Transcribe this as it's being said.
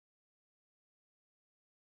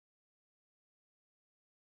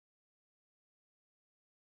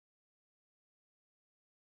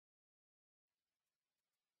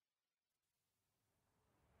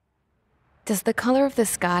Does the color of the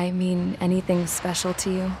sky mean anything special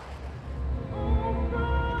to you?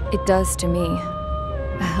 It does to me.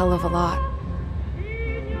 A hell of a lot.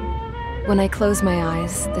 When I close my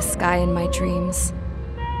eyes, the sky in my dreams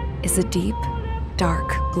is a deep,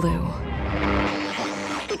 dark blue.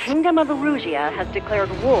 The Kingdom of Erusia has declared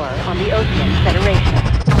war on the Ocean Federation.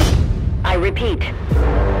 I repeat.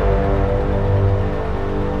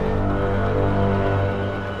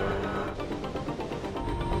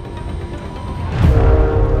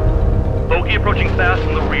 Bogey approaching fast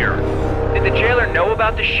from the rear. Did the jailer know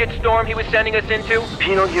about the shitstorm he was sending us into?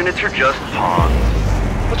 Penal units are just pawns.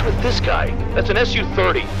 What's with this guy? That's an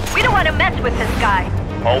SU-30. We don't want to mess with this guy.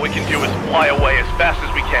 All we can do is fly away as fast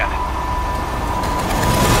as we can.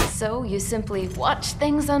 So you simply watch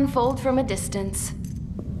things unfold from a distance.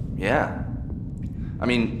 Yeah. I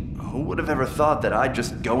mean, who would have ever thought that I'd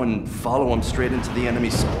just go and follow him straight into the enemy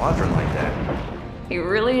squadron like that? He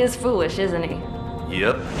really is foolish, isn't he?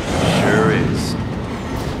 Yep, sure is.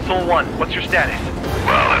 Soul 1, what's your status?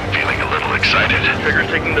 Well, I'm feeling a little excited. Trigger's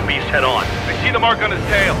taking the beast head on. I see the mark on his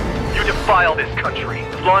tail. You defile this country.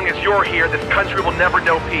 As long as you're here, this country will never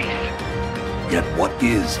know peace. Yet what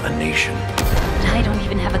is a nation? I don't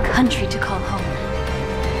even have a country to call home.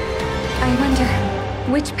 I wonder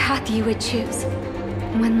which path you would choose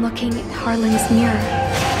when looking at Harlan's mirror.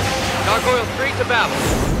 Gargoyle straight to battle.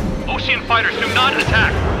 Ocean fighters do not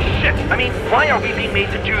attack. Shit, I mean, why are we being made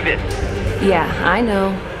to do this? Yeah, I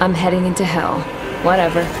know. I'm heading into hell.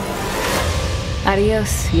 Whatever.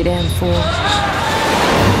 Adios, you damn fool.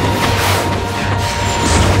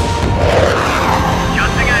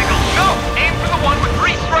 Adjusting angle. Go! Aim for the one with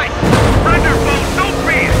 3 strikes. Render foe, don't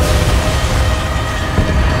breathe.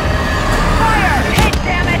 Fire! Hit,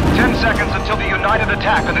 damn it! 10 seconds until the united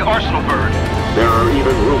attack on the Arsenal bird. There are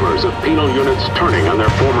even rumors of penal units turning on their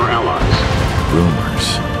former allies. Rumors.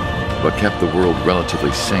 What kept the world relatively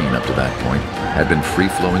sane up to that point had been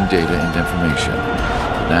free-flowing data and information.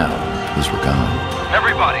 But now, those were gone.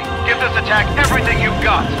 Everybody, give this attack everything you've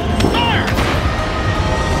got. Fire!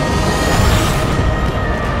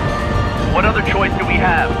 What other choice do we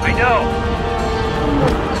have? I know.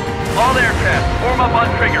 All aircraft, form up on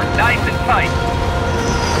trigger, nice and tight.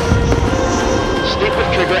 Stick with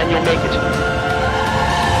trigger and you'll make it.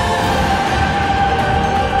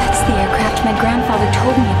 That's the aircraft my grandfather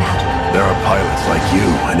told me about. There are pilots like you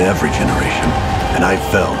in every generation, and I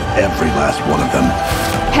felled every last one of them.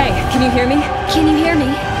 Hey, can you hear me? Can you hear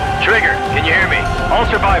me? Trigger, can you hear me? All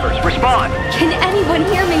survivors, respond. Can anyone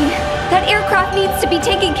hear me? That aircraft needs to be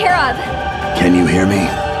taken care of. Can you hear me?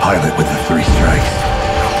 Pilot with the 3 strikes.